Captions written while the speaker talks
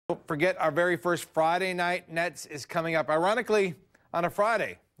Don't forget, our very first Friday night Nets is coming up. Ironically, on a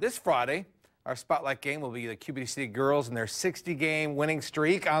Friday. This Friday, our spotlight game will be the QBD City girls and their 60-game winning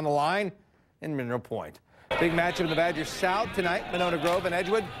streak on the line in Mineral Point. Big matchup in the Badger South tonight, Monona Grove and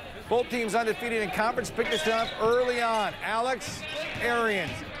Edgewood. Both teams undefeated in conference. Picked this up early on. Alex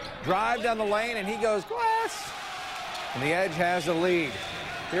Arians drive down the lane, and he goes, glass. And the Edge has the lead.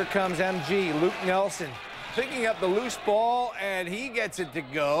 Here comes MG, Luke Nelson, picking up the loose ball, and he gets it to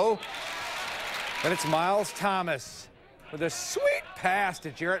go. Then it's Miles Thomas with a sweet pass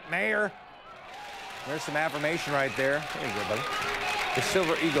to Jarrett Mayer. There's some affirmation right there. There you go, buddy. The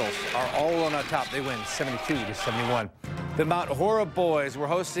Silver Eagles are all on top. They win 72-71. The Mount Horeb boys were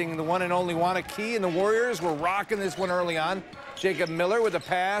hosting the one and only Waunakee, and the Warriors were rocking this one early on. Jacob Miller with a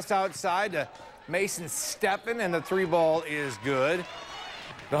pass outside to Mason Steppen, and the three ball is good.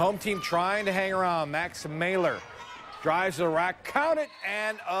 The home team trying to hang around. Max Mailer drives to the rack, count it,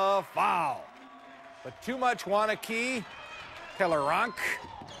 and a foul. But too much Waunakee. Keller Ronk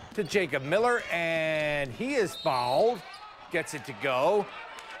to Jacob Miller, and he is fouled. Gets it to go.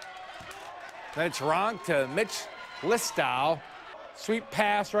 Then it's Ronk to Mitch Listow. Sweet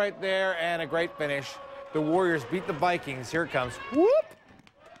pass right there, and a great finish. The Warriors beat the Vikings. Here it comes. Whoop!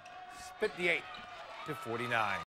 58-49.